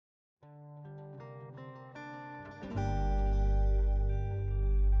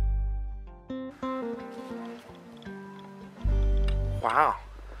Wow.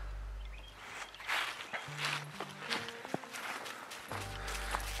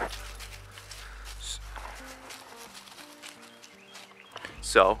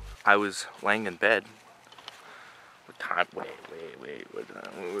 So, I was laying in bed. What time? Wait. What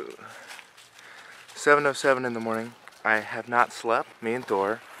time? 7:07 in the morning. I have not slept. Me and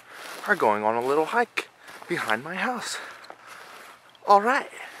Thor are going on a little hike behind my house. All right.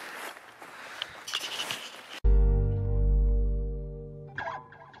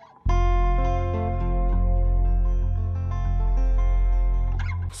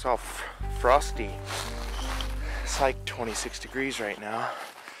 It's all frosty. It's like 26 degrees right now.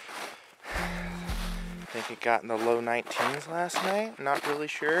 I think it got in the low 19s last night. Not really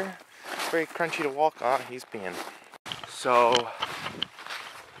sure. Very crunchy to walk on. He's being so.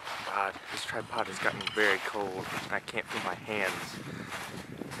 God, this tripod has gotten very cold. I can't feel my hands.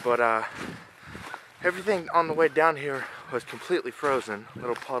 But everything on the way down here was completely frozen,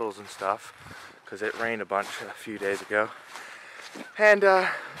 little puddles and stuff, because it rained a few days ago. And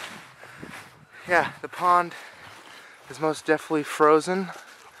yeah, the pond is most definitely frozen.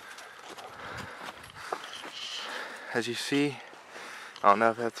 As you see, I don't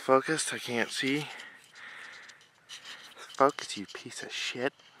know if that's focused, I can't see. Focus, you piece of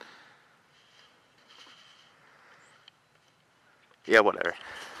shit. Yeah, whatever.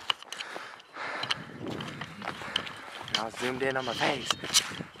 Now zoomed in on my face.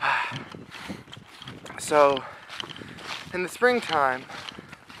 So, in the springtime,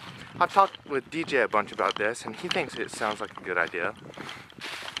 I've talked with DJ a bunch about this, and he thinks it sounds like a good idea.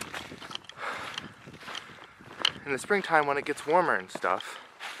 In the springtime, when it gets warmer and stuff,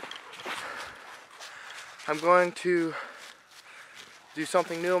 I'm going to do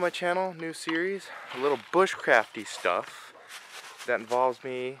something new on my channel, new series, a little bushcrafty stuff that involves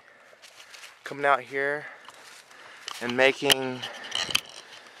me coming out here and making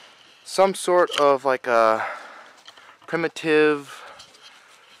some sort of like a primitive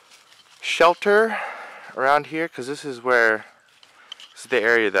shelter around here, because this is the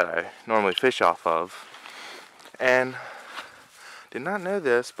area that I normally fish off of. And did not know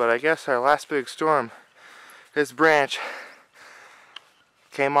this, but I guess our last big storm, this branch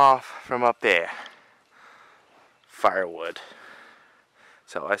came off from up there. Firewood.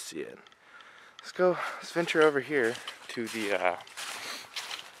 So I see it. Let's venture over here to the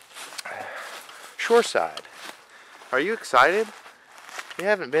shore side. Are you excited? We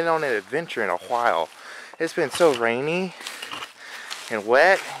haven't been on an adventure in a while. It's been so rainy and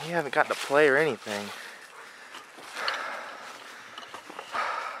wet. You haven't gotten to play or anything.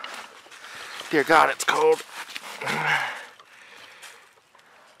 Dear God, it's cold.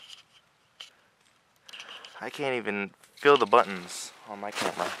 I can't even feel the buttons on my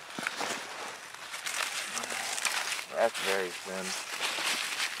camera. That's very thin.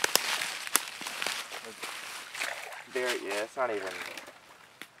 Yeah, it's not even.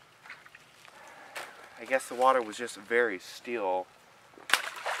 I guess the water was just very still.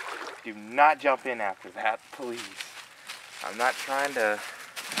 Do not jump in after that, please. I'm not trying to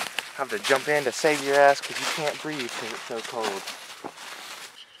have to jump in to save your ass because you can't breathe because it's so cold.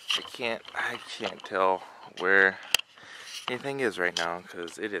 I can't tell where anything is right now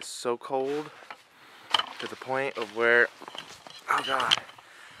because it is so cold to the point of where, oh God,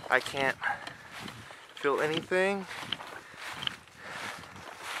 I can't feel anything.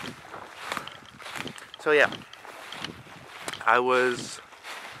 So yeah, I was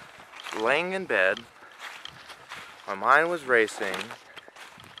laying in bed, my mind was racing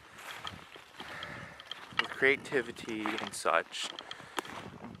with creativity and such,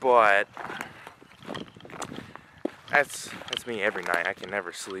 but that's me every night. I can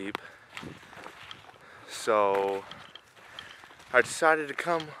never sleep. So I decided to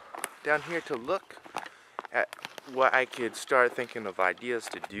come down here to look at what I could start thinking of ideas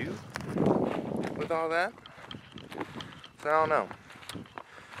to do with all that. So I don't know.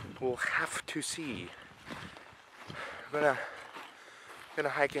 We'll have to see. I'm gonna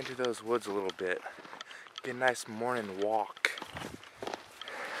hike into those woods a little bit. Get a nice morning walk.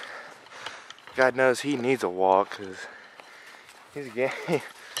 God knows he needs a walk because he's gotten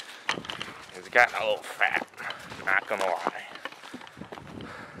a little fat. Not gonna lie.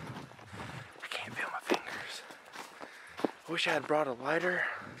 I can't feel my fingers. I wish I had brought a lighter,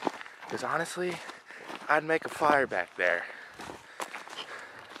 because honestly, I'd make a fire back there.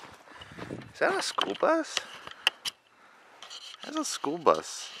 Is that a school bus? There's a school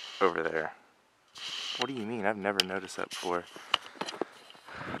bus over there. What do you mean? I've never noticed that before.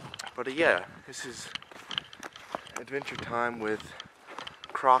 But yeah, this is adventure time with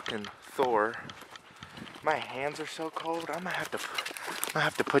Croc and Thor. My hands are so cold, I might have to I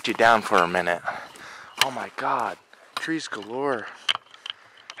have to put you down for a minute. Oh my God, trees galore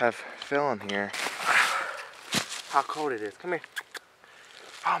have fell in here. How cold it is. Come here.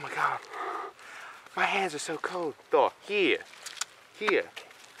 Oh my God. My hands are so cold. Thor, here. Here.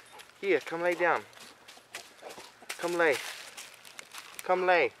 Here, come lay down. Come lay. Come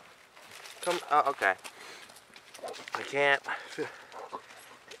lay. Come, oh, okay. I can't.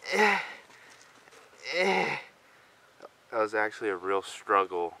 That was actually a real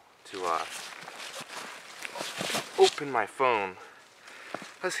struggle to open my phone.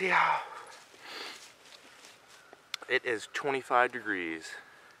 Let's see how. It is 25 degrees.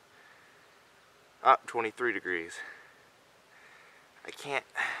 Up 23 degrees. I can't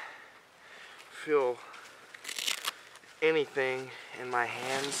feel anything in my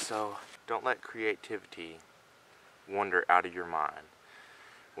hands, so don't let creativity wander out of your mind.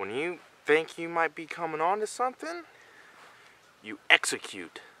 When you think you might be coming on to something, you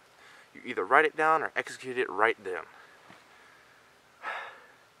execute. You either write it down or execute it right then.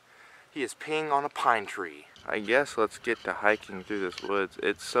 He is peeing on a pine tree. I guess let's get to hiking through this woods.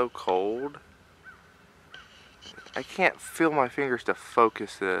 It's so cold. I can't feel my fingers to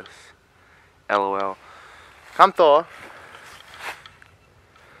focus this. LOL. Come Thor.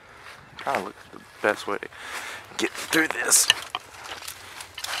 Kind of looks the best way to get through this.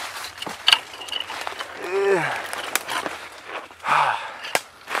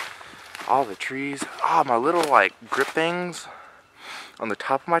 All the trees. Oh, my little like grip things on the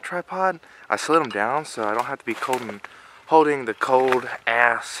top of my tripod. I slid them down so I don't have to be holding the cold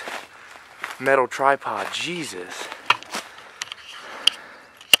ass metal tripod. Jesus.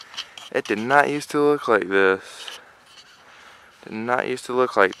 It did not used to look like this. Did not used to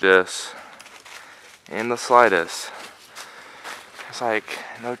look like this in the slightest. It's like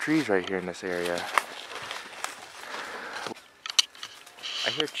no trees right here in this area.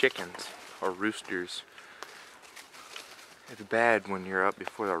 I hear chickens or roosters. It's bad when you're up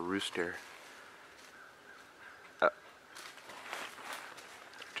before the rooster.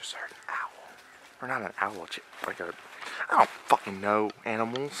 Just heard an owl. Or not an owl, like a, I don't fucking know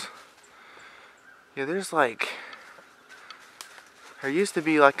animals. Yeah, there's like, there used to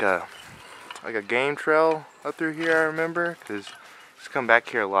be like a game trail up through here, I remember, because I just come back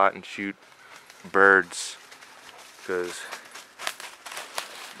here a lot and shoot birds, because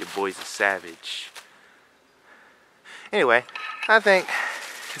your boy's a savage. Anyway, I think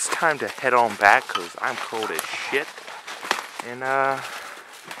it's time to head on back, because I'm cold as shit, and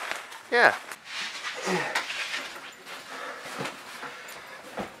yeah.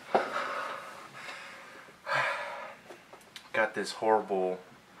 Got this horrible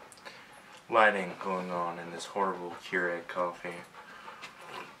lighting going on in this horrible Keurig coffee.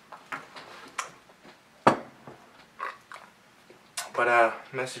 But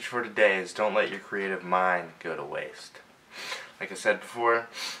message for today is don't let your creative mind go to waste. Like I said before,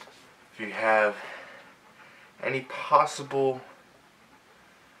 if you have any possible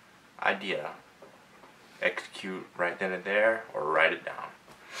idea, execute right then and there or write it down.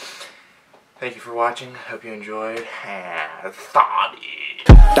 Thank you for watching. Hope you enjoyed. And Thotty.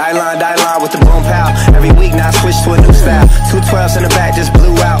 Die line with the boom pow. Every week now I switch to a new style. 212s in the back just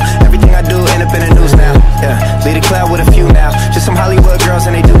blew out. Everything I do end up in the news now. Yeah, lead a cloud with a few now. Just some Hollywood girls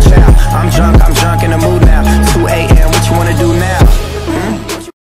and they do chow. I'm drunk in the mood now. 2 a.m. What you wanna do now?